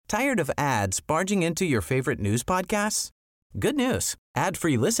Tired of ads barging into your favorite news podcasts? Good news.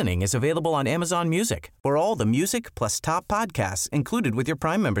 Ad-free listening is available on Amazon Music for all the music plus top podcasts included with your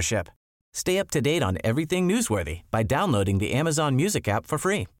Prime membership. Stay up to date on everything newsworthy by downloading the Amazon Music app for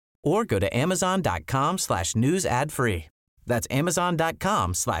free or go to amazon.com/news ad free. That's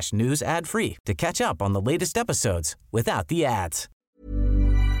amazon.com/news ad free to catch up on the latest episodes without the ads.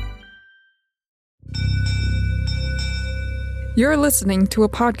 You're listening to a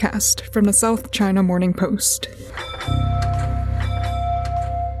podcast from the South China Morning Post.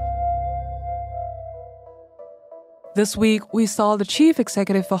 This week, we saw the chief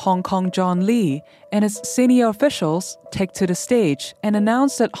executive for Hong Kong, John Lee, and his senior officials take to the stage and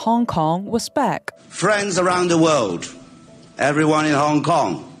announce that Hong Kong was back. Friends around the world, everyone in Hong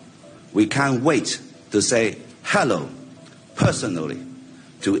Kong, we can't wait to say hello personally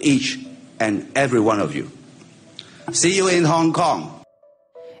to each and every one of you. See you in Hong Kong.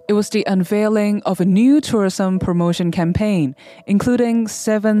 It was the unveiling of a new tourism promotion campaign, including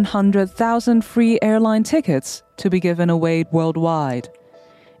 700,000 free airline tickets to be given away worldwide.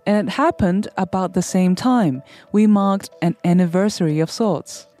 And it happened about the same time we marked an anniversary of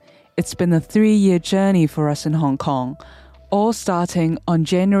sorts. It's been a 3-year journey for us in Hong Kong, all starting on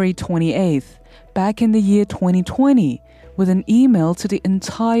January 28th, back in the year 2020, with an email to the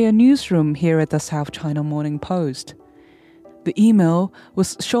entire newsroom here at the South China Morning Post. The email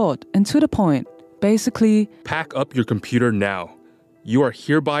was short and to the point. Basically, pack up your computer now. You are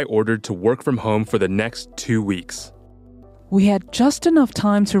hereby ordered to work from home for the next 2 weeks. We had just enough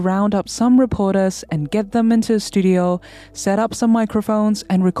time to round up some reporters and get them into the studio, set up some microphones,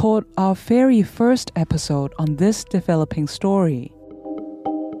 and record our very first episode on this developing story.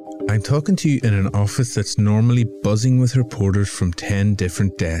 I'm talking to you in an office that's normally buzzing with reporters from 10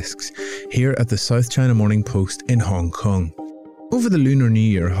 different desks, here at the South China Morning Post in Hong Kong. Over the Lunar New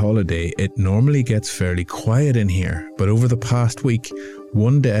Year holiday, it normally gets fairly quiet in here, but over the past week,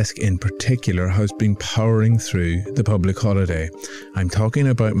 one desk in particular has been powering through the public holiday. I'm talking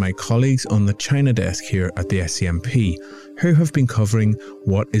about my colleagues on the China desk here at the SCMP, who have been covering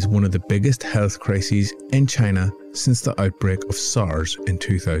what is one of the biggest health crises in China since the outbreak of SARS in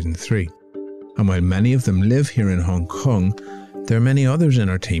 2003. And while many of them live here in Hong Kong, there are many others in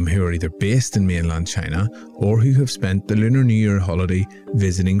our team who are either based in mainland China or who have spent the Lunar New Year holiday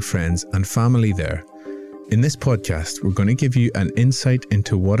visiting friends and family there. In this podcast, we're going to give you an insight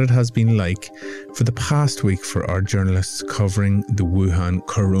into what it has been like for the past week for our journalists covering the Wuhan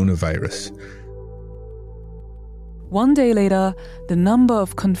coronavirus. One day later, the number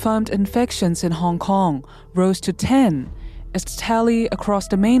of confirmed infections in Hong Kong rose to 10, as the tally across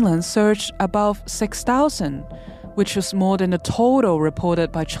the mainland surged above 6,000, which was more than the total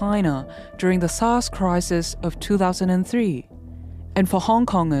reported by China during the SARS crisis of 2003. And for Hong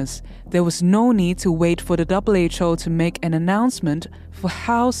Kongers, there was no need to wait for the WHO to make an announcement for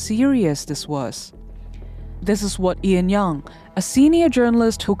how serious this was. This is what Ian Young, a senior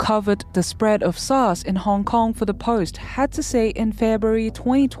journalist who covered the spread of SARS in Hong Kong for the Post, had to say in February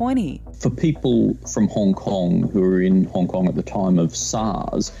 2020. For people from Hong Kong who were in Hong Kong at the time of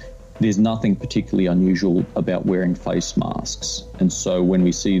SARS, there's nothing particularly unusual about wearing face masks. And so when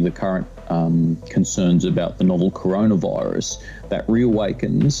we see the current concerns about the novel coronavirus, that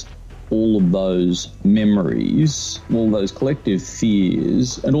reawakens all of those memories, all those collective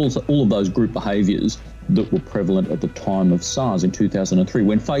fears, and also all of those group behaviours that were prevalent at the time of SARS in 2003,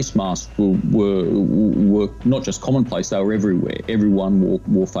 when face masks were not just commonplace, they were everywhere. Everyone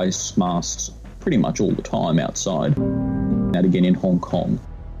wore face masks pretty much all the time outside. That again in Hong Kong.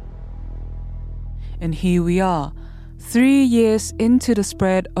 And here we are, 3 years into the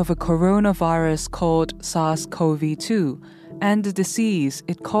spread of a coronavirus called SARS-CoV-2 and the disease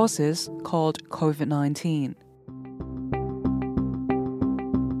it causes called COVID-19.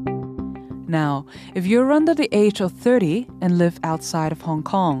 Now, if you're under the age of 30 and live outside of Hong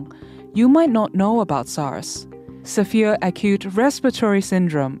Kong, you might not know about SARS. Severe acute respiratory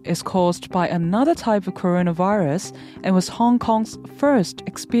syndrome is caused by another type of coronavirus and was Hong Kong's first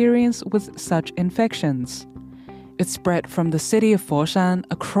experience with such infections. It spread from the city of Foshan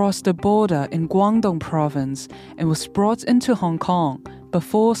across the border in Guangdong province and was brought into Hong Kong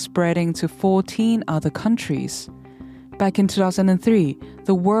before spreading to 14 other countries. Back in 2003,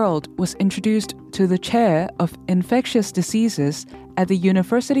 the world was introduced to the chair of infectious diseases at the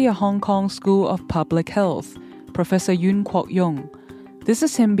University of Hong Kong School of Public Health, Professor Yuen Kwok Yung. This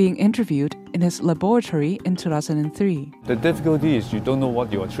is him being interviewed in his laboratory in 2003. The difficulty is you don't know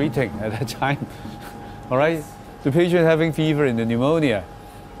what you are treating at that time. All right? The patient having fever and the pneumonia,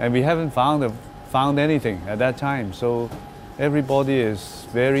 and we haven't found anything at that time. So Everybody is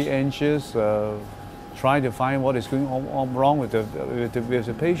very anxious, trying to find what is going on wrong with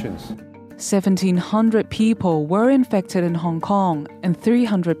the patients. 1,700 people were infected in Hong Kong and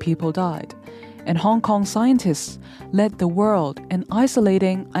 300 people died. And Hong Kong scientists led the world in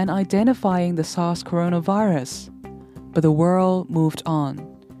isolating and identifying the SARS coronavirus. But the world moved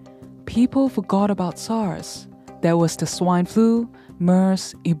on. People forgot about SARS. There was the swine flu,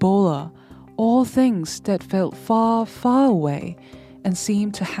 MERS, Ebola, all things that felt far, far away and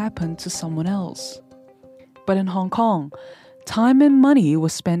seemed to happen to someone else. But in Hong Kong, time and money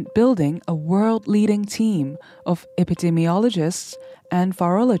was spent building a world-leading team of epidemiologists and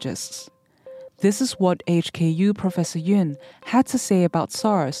virologists. This is what HKU Professor Yun had to say about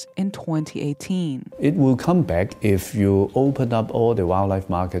SARS in 2018. It will come back if you open up all the wildlife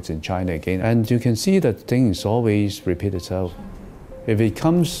markets in China again. And you can see that things always repeat itself. If it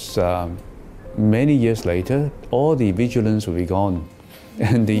comes many years later, all the vigilance will be gone.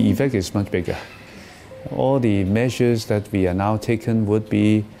 And the effect is much bigger. All the measures that we are now taking would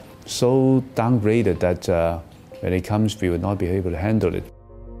be so downgraded that when it comes, we will not be able to handle it.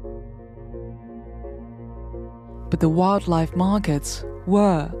 But the wildlife markets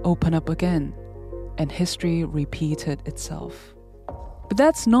were open up again, and history repeated itself. But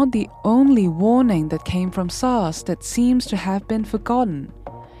that's not the only warning that came from SARS that seems to have been forgotten.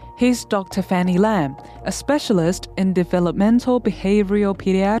 Here's Dr. Fanny Lam, a specialist in developmental behavioral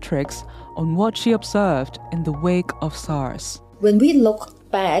pediatrics, on what she observed in the wake of SARS. When we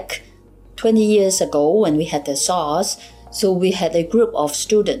look back 20 years ago when we had the SARS, so we had a group of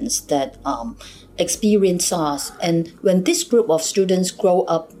students that experienced SARS. And when this group of students grow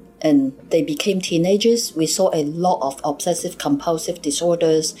up and they became teenagers, we saw a lot of obsessive compulsive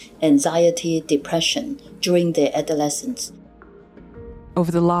disorders, anxiety, depression during their adolescence.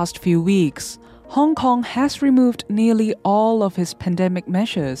 Over the last few weeks, Hong Kong has removed nearly all of its pandemic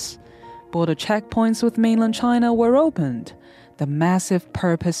measures. Border checkpoints with mainland China were opened. The massive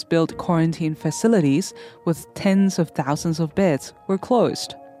purpose-built quarantine facilities with tens of thousands of beds were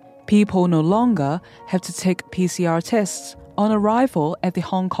closed. People no longer have to take PCR tests on arrival at the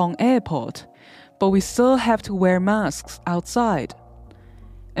Hong Kong airport, but we still have to wear masks outside.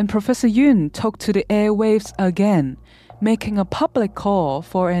 And Professor Yun took to the airwaves again, making a public call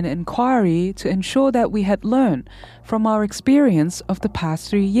for an inquiry to ensure that we had learned from our experience of the past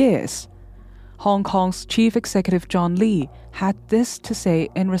 3 years. Hong Kong's Chief Executive John Lee had this to say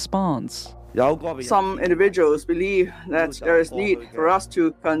in response. Some individuals believe that there is need for us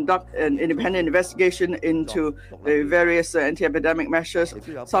to conduct an independent investigation into the various anti-epidemic measures.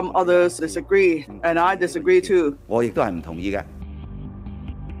 Some others disagree, and I disagree too. We've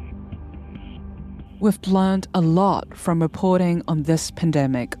learned a lot from reporting on this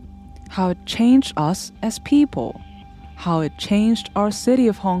pandemic, how it changed us as people, how it changed our city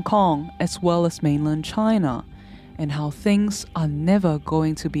of Hong Kong as well as mainland China, and how things are never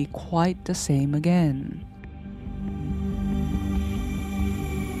going to be quite the same again.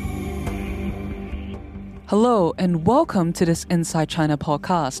 Hello and welcome to this Inside China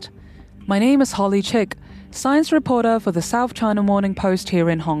podcast. My name is Holly Chick, science reporter for the South China Morning Post here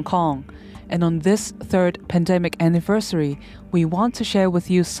in Hong Kong. And on this third pandemic anniversary, we want to share with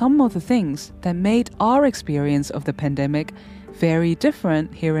you some of the things that made our experience of the pandemic very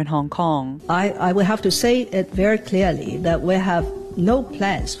different here in Hong Kong. I will have to say it very clearly that we have no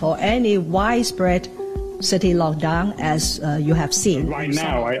plans for any widespread city lockdown as you have seen. Right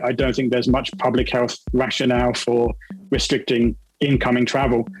now, I don't think there's much public health rationale for restricting incoming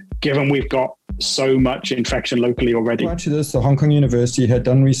travel, given we've got so much infection locally already. Prior to this, the Hong Kong University had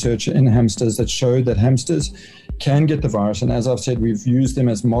done research in hamsters that showed that hamsters can get the virus. And as I've said, we've used them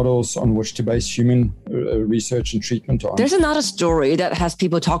as models on which to base human research and treatment on. There's another story that has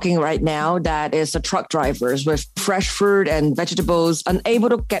people talking right now, that is the truck drivers with fresh fruit and vegetables unable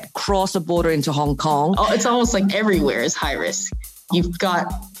to get across the border into Hong Kong. Oh, it's almost like everywhere is high risk. You've got,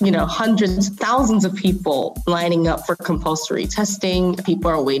 hundreds, thousands of people lining up for compulsory testing.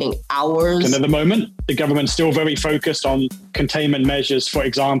 People are waiting hours. And at the moment, the government's still very focused on containment measures. For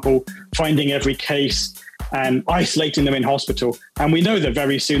example, finding every case and isolating them in hospital. And we know that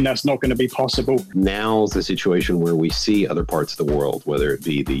very soon that's not going to be possible. Now's the situation where we see other parts of the world, whether it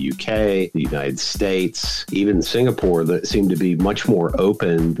be the UK, the United States, even Singapore, that seem to be much more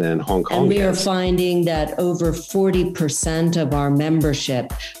open than Hong Kong. And we are finding that over 40% of our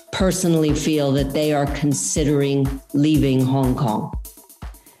membership personally feel that they are considering leaving Hong Kong.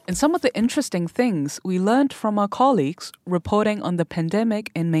 And some of the interesting things we learned from our colleagues reporting on the pandemic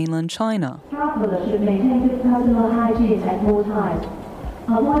in mainland China. Travelers should maintain good personal hygiene at all times.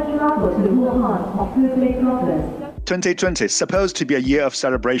 Avoid travel to Wuhan or Hubei province. 2020 is supposed to be a year of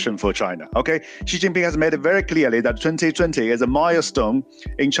celebration for China. Okay, Xi Jinping has made it very clearly that 2020 is a milestone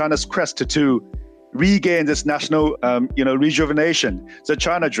in China's quest to regain this national, rejuvenation, the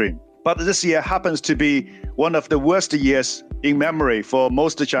China dream. But this year happens to be one of the worst years in memory for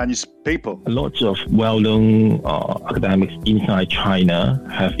most Chinese people. Lots of well-known academics inside China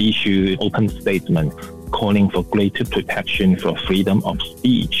have issued open statements calling for greater protection for freedom of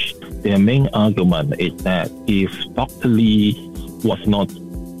speech. Their main argument is that if Dr. Li was not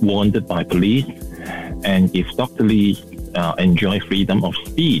wanted by police, and if Dr. Li enjoyed freedom of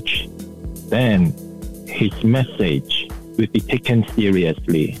speech, then his message will be taken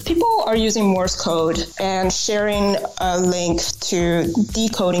seriously. People are using Morse code and sharing a link to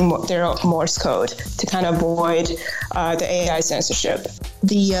decoding their Morse code to kind of avoid the AI censorship.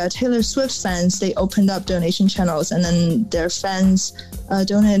 The Taylor Swift fans, they opened up donation channels, and then their fans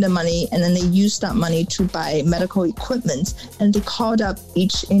donated money, and then they used that money to buy medical equipment, and they called up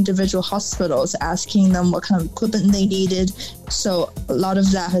each individual hospitals asking them what kind of equipment they needed. So a lot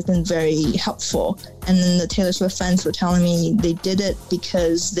of that has been very helpful. And then the Taylor Swift fans were telling me they did it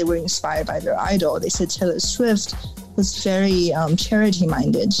because they were inspired by their idol. They said Taylor Swift was very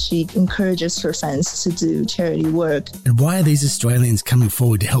charity-minded. She encourages her fans to do charity work. And why are these Australians coming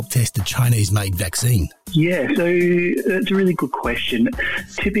forward to help test the Chinese-made vaccine? Yeah, so it's a really good question.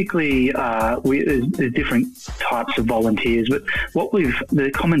 Typically, there's different types of volunteers, but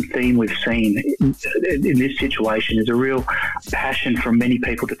the common theme we've seen in this situation is a real passion from many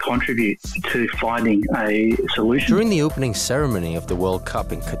people to contribute to finding a solution. During the opening ceremony of the World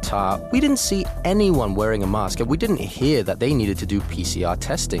Cup in Qatar, we didn't see anyone wearing a mask, and we didn't hear that they needed to do PCR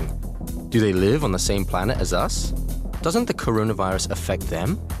testing. Do they live on the same planet as us? Doesn't the coronavirus affect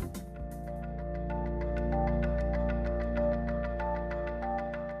them?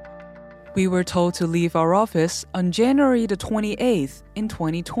 We were told to leave our office on January the 28th in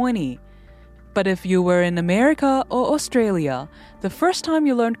 2020. But if you were in America or Australia, the first time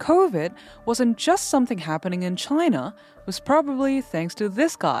you learned COVID wasn't just something happening in China, it was probably thanks to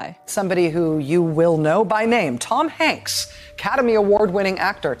this guy. Somebody who you will know by name, Tom Hanks. Academy Award-winning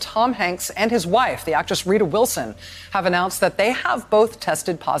actor Tom Hanks and his wife, the actress Rita Wilson, have announced that they have both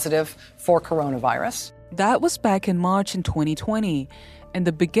tested positive for coronavirus. That was back in March in 2020. And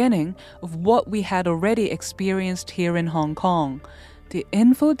the beginning of what we had already experienced here in Hong Kong, the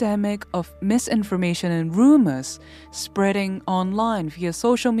infodemic of misinformation and rumors spreading online via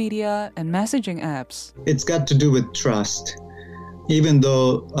social media and messaging apps. It's got to do with trust. Even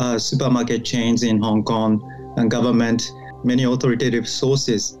though supermarket chains in Hong Kong and government, many authoritative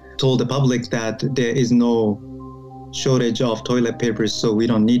sources told the public that there is no shortage of toilet paper, so we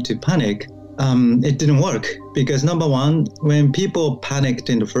don't need to panic. It didn't work because, number one, when people panicked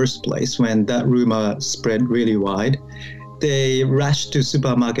in the first place, when that rumor spread really wide, they rushed to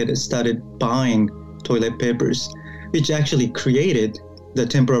supermarket and started buying toilet papers, which actually created the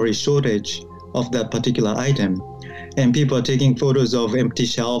temporary shortage of that particular item. And people are taking photos of empty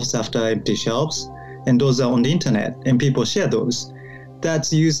shelves after empty shelves, and those are on the internet, and people share those.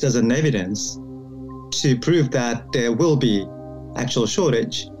 That's used as an evidence to prove that there will be actual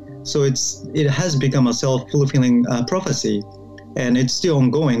shortage. So it has become a self-fulfilling prophecy, and it's still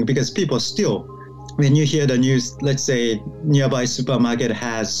ongoing because people still, when you hear the news, let's say nearby supermarket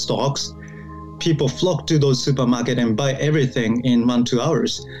has stocks, people flock to those supermarket and buy everything in 1-2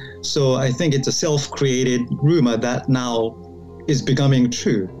 hours. So I think it's a self-created rumor that now is becoming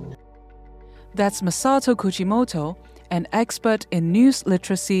true. That's Masato Kujimoto, an expert in news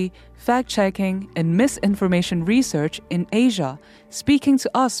literacy, fact-checking, and misinformation research in Asia, speaking to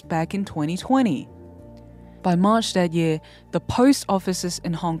us back in 2020. By March that year, the post offices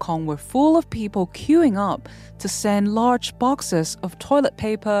in Hong Kong were full of people queuing up to send large boxes of toilet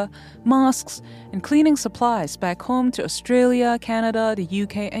paper, masks, and cleaning supplies back home to Australia, Canada, the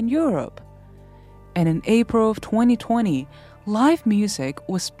UK, and Europe. And in April of 2020, live music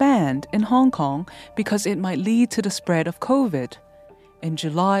was banned in Hong Kong because it might lead to the spread of COVID. In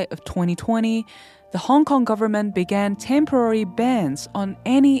July of 2020, the Hong Kong government began temporary bans on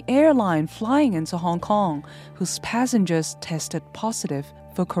any airline flying into Hong Kong whose passengers tested positive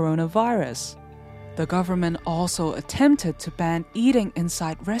for coronavirus. The government also attempted to ban eating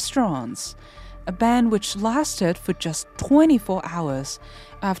inside restaurants, a ban which lasted for just 24 hours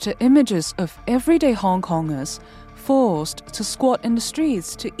after images of everyday Hong Kongers forced to squat in the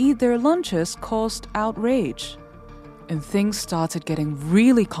streets to eat their lunches caused outrage. And things started getting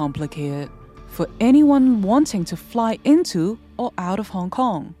really complicated for anyone wanting to fly into or out of Hong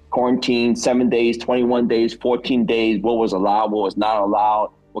Kong. Quarantine, 7 days, 21 days, 14 days, what was allowed, what was not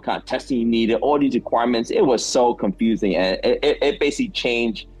allowed. what kind of testing you needed, all these requirements. It was so confusing, and it basically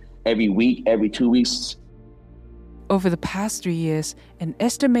changed every week, every 2 weeks. Over the past 3 years, an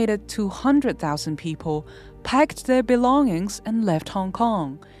estimated 200,000 people packed their belongings and left Hong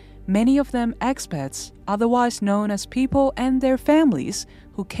Kong. Many of them expats, otherwise known as people and their families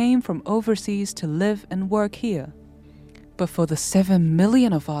who came from overseas to live and work here. But for the 7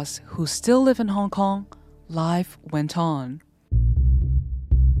 million of us who still live in Hong Kong, life went on.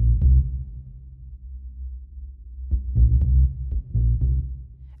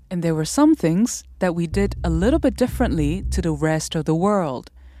 And there were some things that we did a little bit differently to the rest of the world,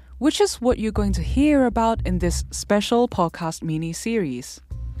 which is what you're going to hear about in this special podcast mini-series.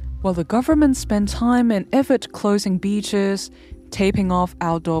 While the government spent time and effort closing beaches, taping off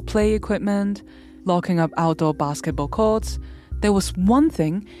outdoor play equipment, locking up outdoor basketball courts, there was one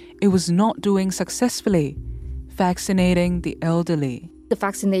thing it was not doing successfully: vaccinating the elderly. The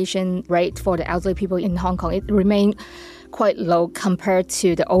vaccination rate for the elderly people in Hong Kong, it remained quite low compared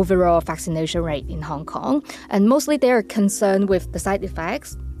to the overall vaccination rate in Hong Kong. And mostly they are concerned with the side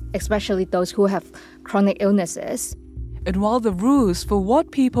effects, especially those who have chronic illnesses. And while the rules for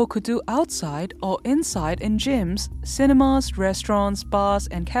what people could do outside or inside in gyms, cinemas, restaurants, bars,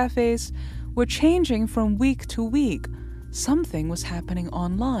 and cafes were changing from week to week, something was happening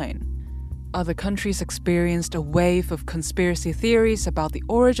online. Other countries experienced a wave of conspiracy theories about the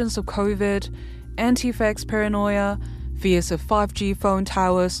origins of COVID, anti-vax paranoia, fears of 5G phone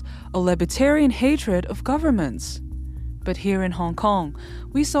towers, or libertarian hatred of governments. But here in Hong Kong,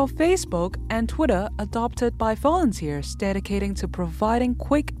 we saw Facebook and Twitter adopted by volunteers dedicating to providing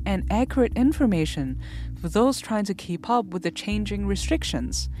quick and accurate information for those trying to keep up with the changing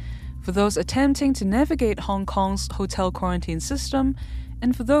restrictions, for those attempting to navigate Hong Kong's hotel quarantine system,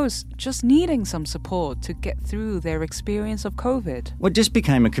 and for those just needing some support to get through their experience of COVID. Well, it just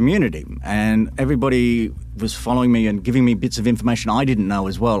became a community, and everybody was following me and giving me bits of information I didn't know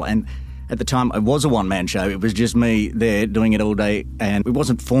as well. And at the time, it was a one-man show. It was just me there doing it all day, and it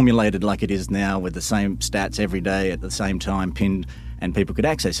wasn't formulated like it is now with the same stats every day at the same time pinned, and people could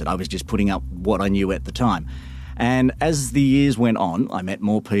access it. I was just putting up what I knew at the time. And as the years went on, I met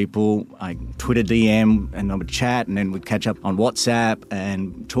more people. I Twitter DM, and I would chat, and then we'd catch up on WhatsApp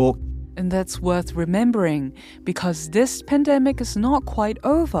and talk. And that's worth remembering, because this pandemic is not quite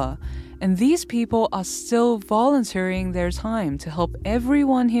over, and these people are still volunteering their time to help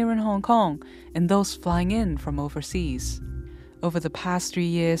everyone here in Hong Kong and those flying in from overseas. Over the past 3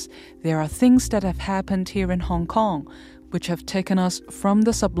 years, there are things that have happened here in Hong Kong which have taken us from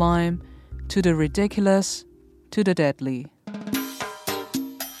the sublime to the ridiculous to the deadly.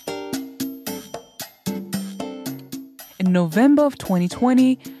 In November of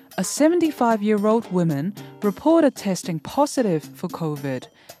 2020, a 75-year-old woman reported testing positive for COVID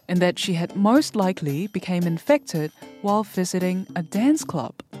and that she had most likely become infected while visiting a dance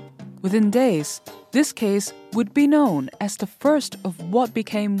club. Within days, this case would be known as the first of what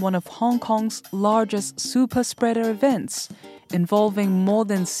became one of Hong Kong's largest super spreader events, involving more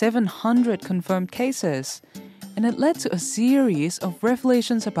than 700 confirmed cases. And it led to a series of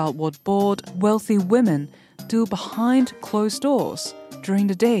revelations about what bored, wealthy women do behind closed doors during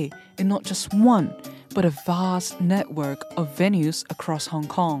the day in not just one, but a vast network of venues across Hong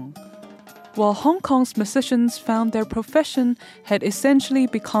Kong. While Hong Kong's musicians found their profession had essentially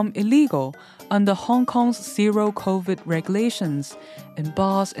become illegal under Hong Kong's zero-COVID regulations, and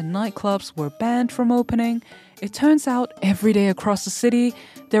bars and nightclubs were banned from opening, it turns out every day across the city,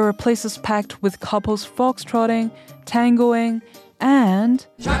 there were places packed with couples foxtrotting, tangoing, and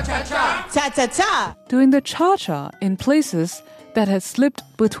cha-cha-cha, cha-cha-cha, doing the cha-cha in places that had slipped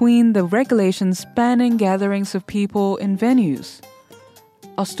between the regulations banning gatherings of people in venues.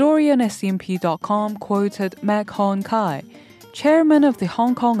 A story on SCMP.com quoted Mak Hon Kai, chairman of the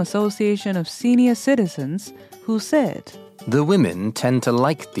Hong Kong Association of Senior Citizens, who said, "The women tend to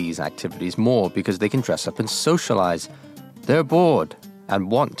like these activities more because they can dress up and socialize. They're bored and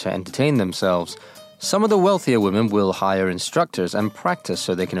want to entertain themselves. Some of the wealthier women will hire instructors and practice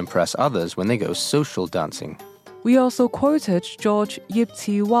so they can impress others when they go social dancing." We also quoted George Yip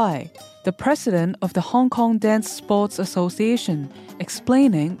Tee Wai, the president of the Hong Kong Dance Sports Association,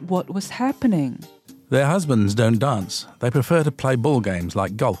 explaining what was happening. Their husbands don't dance. They prefer to play ball games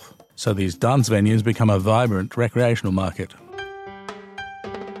like golf. So these dance venues become a vibrant recreational market.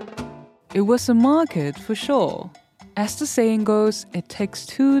 It was a market for sure. As the saying goes, it takes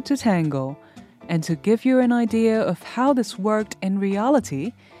two to tango. And to give you an idea of how this worked in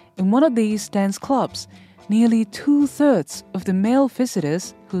reality, in one of these dance clubs, nearly 2/3 of the male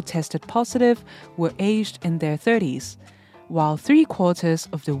visitors who tested positive were aged in their 30s, while 3/4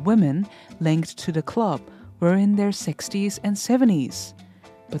 of the women linked to the club were in their 60s and 70s.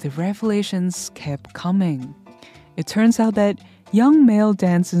 But the revelations kept coming. It turns out that young male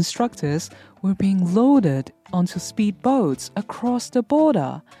dance instructors were being loaded onto speedboats across the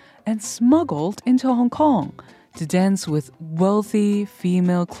border and smuggled into Hong Kong to dance with wealthy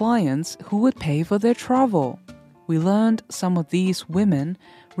female clients who would pay for their travel. We learned some of these women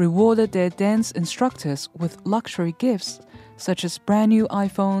rewarded their dance instructors with luxury gifts such as brand new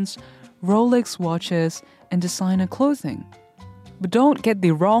iPhones, Rolex watches, and designer clothing. But don't get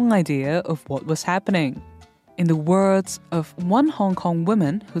the wrong idea of what was happening. In the words of one Hong Kong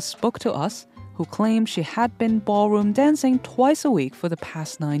woman who spoke to us, who claimed she had been ballroom dancing twice a week for the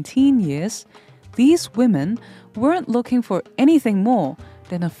past 19 years, these women weren't looking for anything more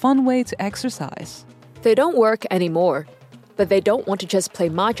than a fun way to exercise. They don't work anymore, but they don't want to just play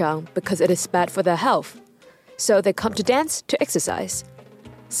mahjong because it is bad for their health. So they come to dance to exercise.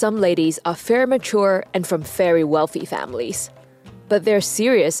 Some ladies are very mature and from very wealthy families, but they're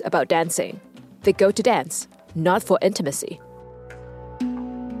serious about dancing. They go to dance, not for intimacy.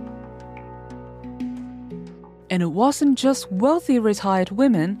 And it wasn't just wealthy retired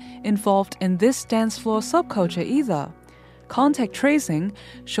women involved in this dance floor subculture either. Contact tracing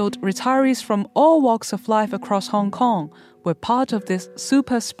showed retirees from all walks of life across Hong Kong were part of this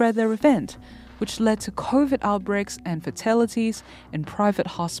super spreader event, which led to COVID outbreaks and fatalities in private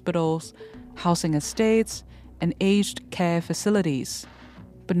hospitals, housing estates, and aged care facilities.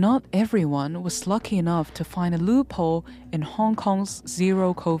 But not everyone was lucky enough to find a loophole in Hong Kong's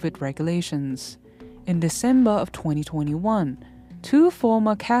zero COVID regulations. In December of 2021, 2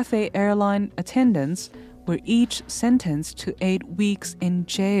 former Cathay Airline attendants were each sentenced to 8 weeks in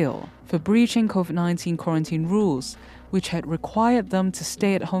jail for breaching COVID-19 quarantine rules, which had required them to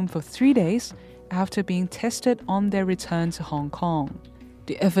stay at home for 3 days after being tested on their return to Hong Kong.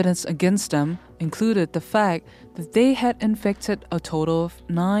 The evidence against them included the fact that they had infected a total of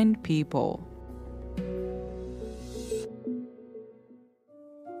 9 people.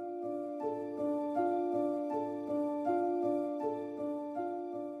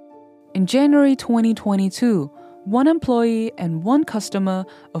 In January 2022, one employee and one customer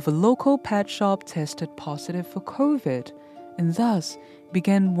of a local pet shop tested positive for COVID, and thus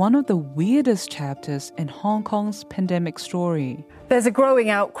began one of the weirdest chapters in Hong Kong's pandemic story. There's a growing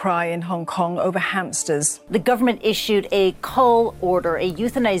outcry in Hong Kong over hamsters. The government issued a cull order, a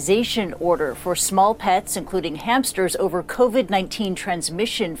euthanization order for small pets, including hamsters, over COVID-19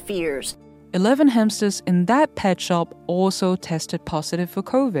 transmission fears. 11 hamsters in that pet shop also tested positive for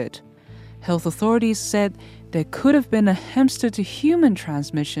COVID. Health authorities said there could have been a hamster-to-human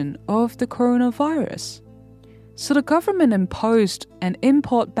transmission of the coronavirus. So the government imposed an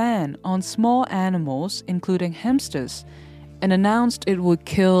import ban on small animals, including hamsters, and announced it would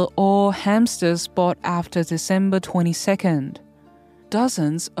kill all hamsters bought after December 22nd.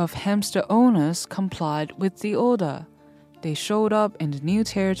 Dozens of hamster owners complied with the order. They showed up in the new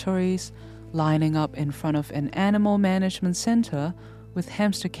territories, lining up in front of an animal management center with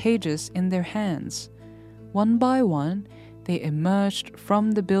hamster cages in their hands. One by one, they emerged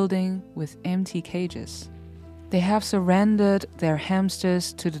from the building with empty cages. They have surrendered their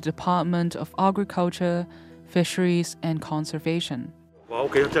hamsters to the Department of Agriculture, Fisheries and Conservation.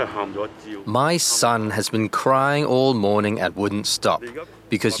 My son has been crying all morning and wouldn't stop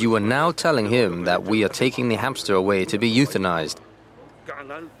because you are now telling him that we are taking the hamster away to be euthanized.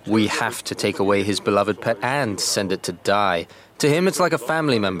 We have to take away his beloved pet and send it to die. To him, it's like a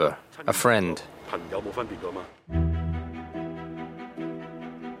family member, a friend.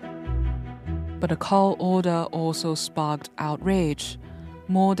 But a cull order also sparked outrage.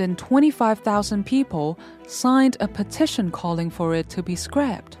 More than 25,000 people signed a petition calling for it to be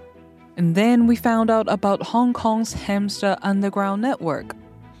scrapped. And then we found out about Hong Kong's hamster underground network.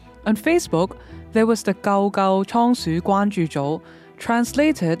 On Facebook, there was the Gao Gao Chongsu Guanju Zhou,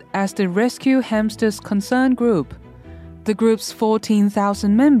 translated as the Rescue Hamsters Concern Group. The group's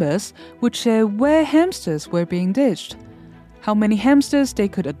 14,000 members would share where hamsters were being ditched, how many hamsters they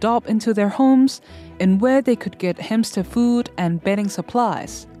could adopt into their homes, and where they could get hamster food and bedding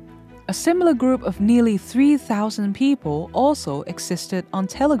supplies. A similar group of nearly 3,000 people also existed on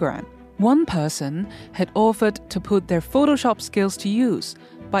Telegram. One person had offered to put their Photoshop skills to use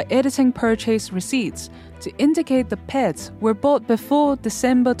by editing purchase receipts to indicate the pets were bought before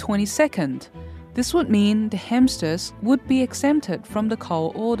December 22nd. This would mean the hamsters would be exempted from the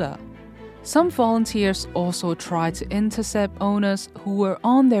cull order. Some volunteers also tried to intercept owners who were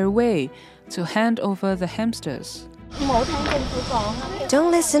on their way to hand over the hamsters.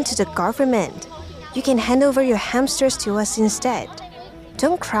 Don't listen to the government. you can hand over your hamsters to us instead.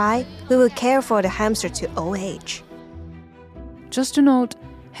 Don't cry, we will care for the hamster to old age. Just a note,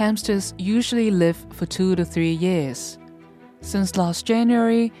 hamsters usually live for 2 to 3 years. Since last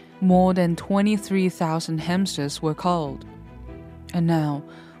January, more than 23,000 hamsters were culled. And now,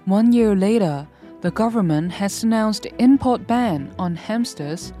 1 year later, the government has announced the import ban on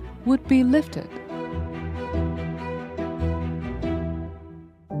hamsters would be lifted.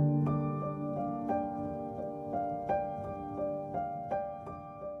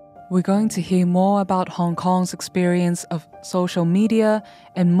 We're going to hear more about Hong Kong's experience of social media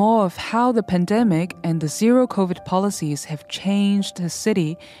and more of how the pandemic and the zero-COVID policies have changed the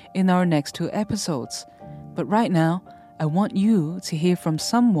city in our next 2 episodes. But right now, I want you to hear from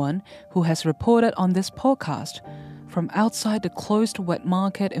someone who has reported on this podcast, from outside the closed wet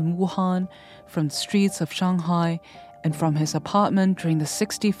market in Wuhan, from the streets of Shanghai, and from his apartment during the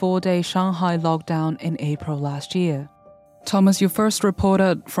 64-day Shanghai lockdown in April last year. Thomas, you first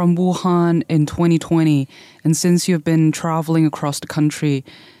reported from Wuhan in 2020, and since you've been traveling across the country,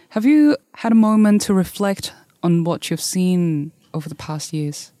 have you had a moment to reflect on what you've seen over the past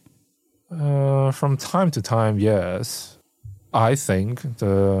years? From time to time, yes. I think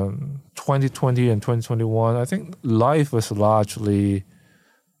the 2020 and 2021, I think life was largely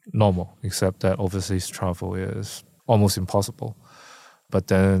normal, except that overseas travel is almost impossible. But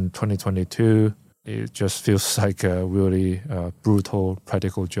then 2022, it just feels like a really brutal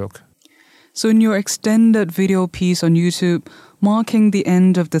practical joke. So in your extended video piece on YouTube, marking the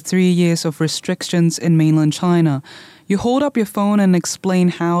end of the 3 years of restrictions in mainland China, you hold up your phone and explain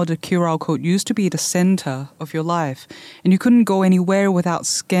how the QR code used to be the center of your life, and you couldn't go anywhere without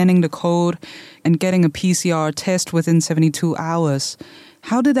scanning the code and getting a PCR test within 72 hours.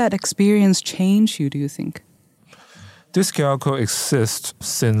 How did that experience change you, do you think? This QR code exists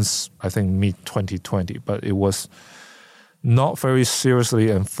since, I think, mid-2020, but it was not very seriously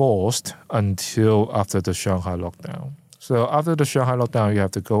enforced until after the Shanghai lockdown. So after the Shanghai lockdown, you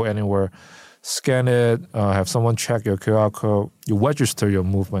have to go anywhere, scan it, have someone check your QR code, you register your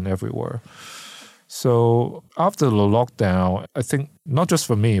movement everywhere. So after the lockdown, I think not just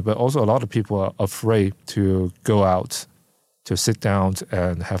for me, but also a lot of people are afraid to go out, to sit down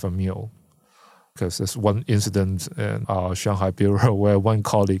and have a meal. Because there's one incident in our Shanghai bureau where one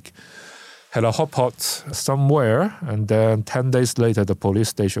colleague had a hot pot somewhere, and then 10 days later, the police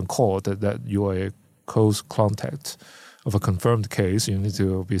station called that you are a close contact of a confirmed case. You need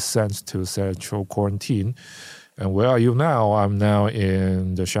to be sent to central quarantine. And where are you now? I'm now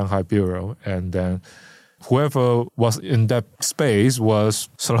in the Shanghai bureau. And then whoever was in that space was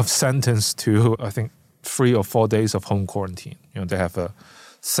sort of sentenced to, I think, 3 or 4 days of home quarantine. They have a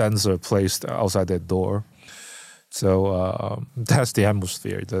sensor placed outside their door. So that's the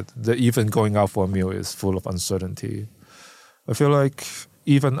atmosphere. That even going out for a meal is full of uncertainty. I feel like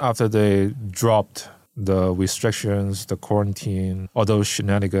even after they dropped the restrictions, the quarantine, all those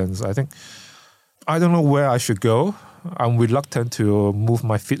shenanigans, I don't know where I should go. I'm reluctant to move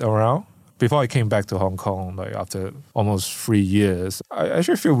my feet around. Before I came back to Hong Kong, like after almost 3 years, I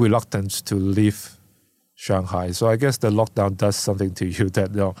actually feel reluctant to leave Shanghai. So I guess the lockdown does something to you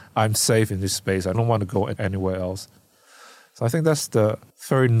that, I'm safe in this space. I don't want to go anywhere else. So I think that's the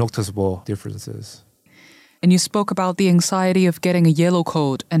very noticeable differences. And you spoke about the anxiety of getting a yellow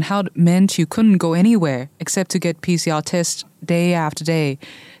code and how it meant you couldn't go anywhere except to get PCR tests day after day.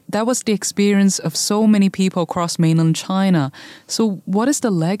 That was the experience of so many people across mainland China. So what is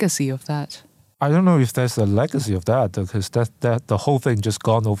the legacy of that? I don't know if there's a legacy of that, because that the whole thing just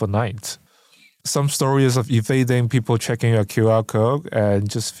gone overnight. Some stories of evading people checking your QR code and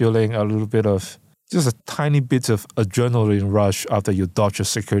just feeling a little bit of, just a tiny bit of adrenaline rush after you dodge a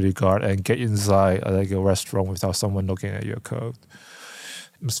security guard and get inside like a restaurant without someone looking at your code.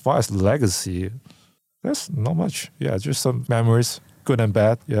 As far as legacy, there's not much. Yeah, just some memories, good and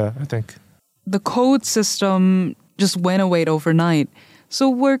bad. Yeah, I think. The code system just went away overnight.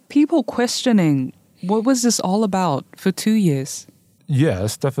 So were people questioning, what was this all about for 2 years?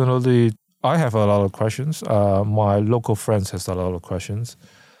 Yes, definitely. I have a lot of questions. My local friends has a lot of questions,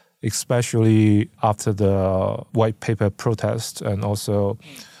 especially after the white paper protest and also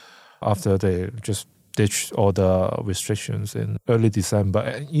after they just ditched all the restrictions in early December.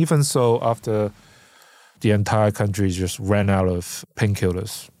 And even so, after the entire country just ran out of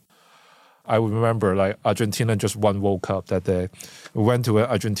painkillers. I remember like Argentina just won World Cup that day. We went to an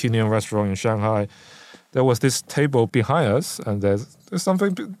Argentinian restaurant in Shanghai. There was this table behind us, and there's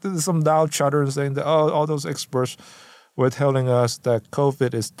some loud chatter saying that all those experts were telling us that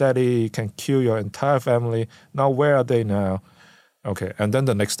COVID is deadly, can kill your entire family. Now, where are they now? Okay, and then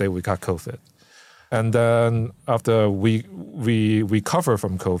the next day we got COVID. And then after we recovered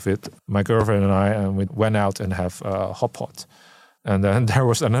from COVID, my girlfriend and I we went out and have a hot pot. And then there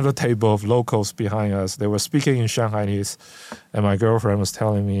was another table of locals behind us. They were speaking in Shanghainese, and my girlfriend was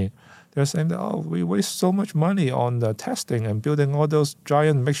telling me, they're saying that, oh, we waste so much money on the testing and building all those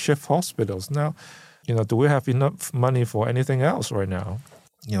giant makeshift hospitals. Now, do we have enough money for anything else right now?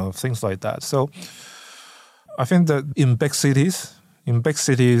 Things like that. So I think that in big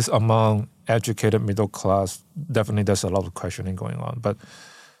cities among educated middle class, definitely there's a lot of questioning going on. But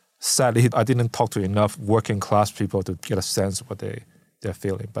sadly, I didn't talk to enough working class people to get a sense of what they're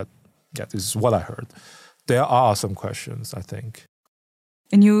feeling. But yeah, this is what I heard. There are some questions, I think.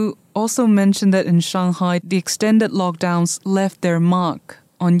 And you also mentioned that in Shanghai, the extended lockdowns left their mark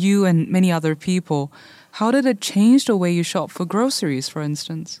on you and many other people. How did it change the way you shop for groceries, for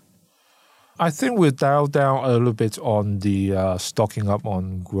instance? I think we dialed down a little bit on the stocking up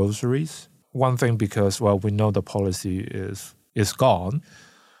on groceries. One thing because, we know the policy is gone.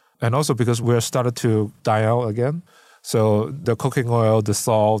 And also because we're started to dine out again. So the cooking oil, the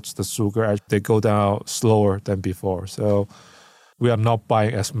salt, the sugar, they go down slower than before. So we are not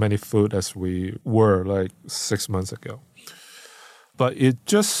buying as many food as we were like 6 months ago. But it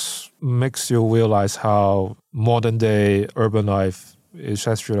just makes you realize how modern day urban life is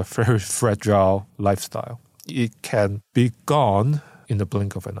actually a very fragile lifestyle. It can be gone in the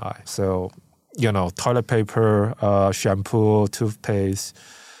blink of an eye. So, toilet paper, shampoo, toothpaste,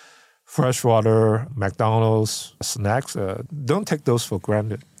 fresh water, McDonald's, snacks, don't take those for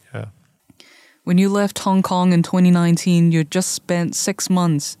granted. Yeah. When you left Hong Kong in 2019, you just spent 6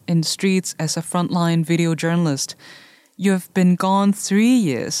 months in the streets as a frontline video journalist. You have been gone 3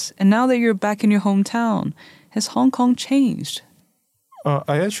 years, and now that you're back in your hometown, has Hong Kong changed?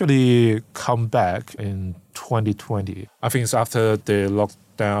 I actually come back in 2020. I think it's after the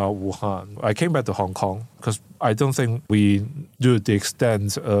lockdown Wuhan. I came back to Hong Kong because I don't think we knew the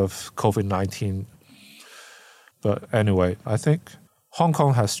extent of COVID-19. But anyway, I think Hong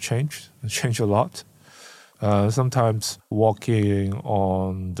Kong has changed a lot. Sometimes walking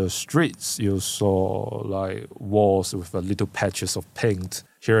on the streets, you saw like walls with little patches of paint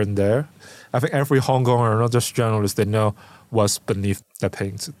here and there. I think every Hong Konger, not just journalists, they know what's beneath the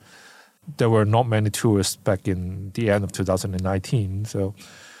paint. There were not many tourists back in the end of 2019.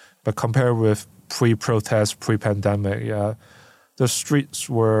 But compared with pre-protest, pre-pandemic, the streets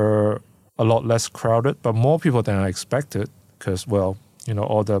were a lot less crowded, but more people than I expected because,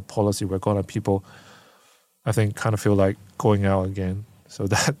 all the policy were gone and people, I think, kind of feel like going out again. So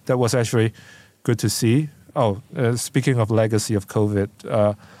that was actually good to see. Speaking of legacy of COVID,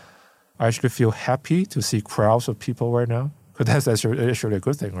 I actually feel happy to see crowds of people right now. Because that's actually a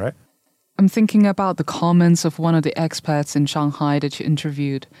good thing, right? I'm thinking about the comments of one of the expats in Shanghai that you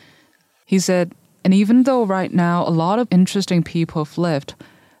interviewed. He said, and even though right now a lot of interesting people have left,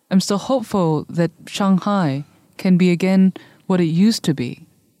 I'm still hopeful that Shanghai can be again what it used to be.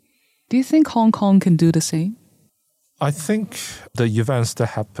 Do you think Hong Kong can do the same? I think the events that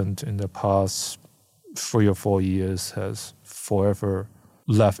happened in the past 3 or 4 years has forever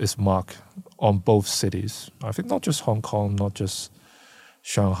left its mark on both cities. I think not just Hong Kong, not just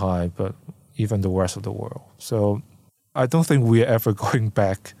Shanghai, but even the rest of the world. So I don't think we're ever going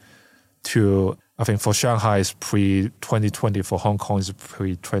back to, I think for Shanghai it's pre-2020, for Hong Kong it's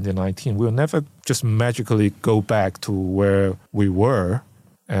pre-2019. We'll never just magically go back to where we were.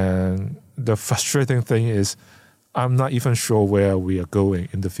 And the frustrating thing is I'm not even sure where we are going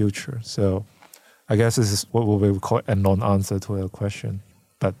in the future. So I guess this is what we would call a non-answer to a question.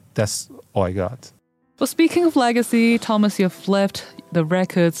 But that's all I got. Well, speaking of legacy, Thomas, you've left the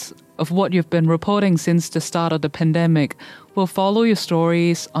records of what you've been reporting since the start of the pandemic. We'll follow your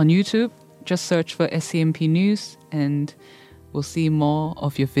stories on YouTube. Just search for SCMP News and we'll see more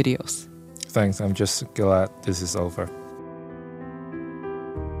of your videos. Thanks. I'm just glad this is over.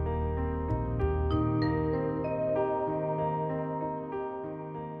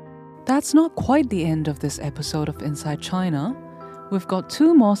 That's not quite the end of this episode of Inside China. We've got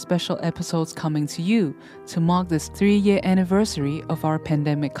 2 more special episodes coming to you to mark this 3-year anniversary of our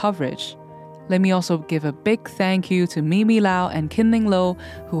pandemic coverage. Let me also give a big thank you to Mimi Lau and Kinling Lo,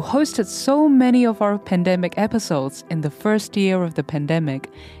 who hosted so many of our pandemic episodes in the first year of the pandemic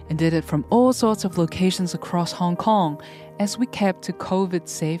and did it from all sorts of locations across Hong Kong as we kept to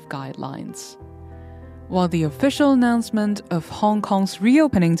COVID-safe guidelines. While the official announcement of Hong Kong's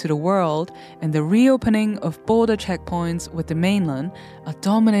reopening to the world and the reopening of border checkpoints with the mainland are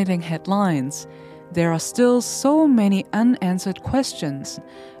dominating headlines, there are still so many unanswered questions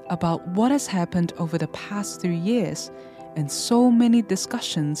about what has happened over the past 3 years and so many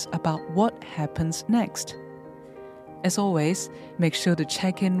discussions about what happens next. As always, make sure to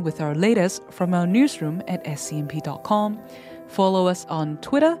check in with our latest from our newsroom at scmp.com. Follow us on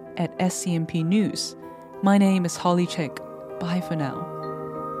Twitter at SCMP News. My name is Holly Chick. Bye for now.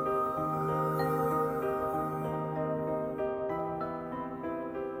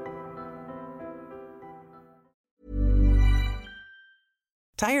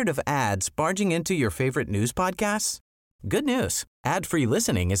 Tired of ads barging into your favorite news podcasts? Good news. Ad-free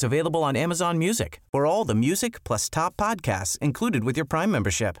listening is available on Amazon Music for all the music plus top podcasts included with your Prime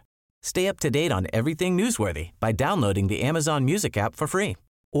membership. Stay up to date on everything newsworthy by downloading the Amazon Music app for free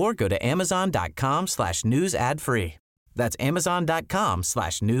or go to amazon.com/news ad free. That's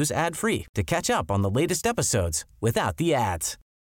amazon.com/news ad free to catch up on the latest episodes without the ads.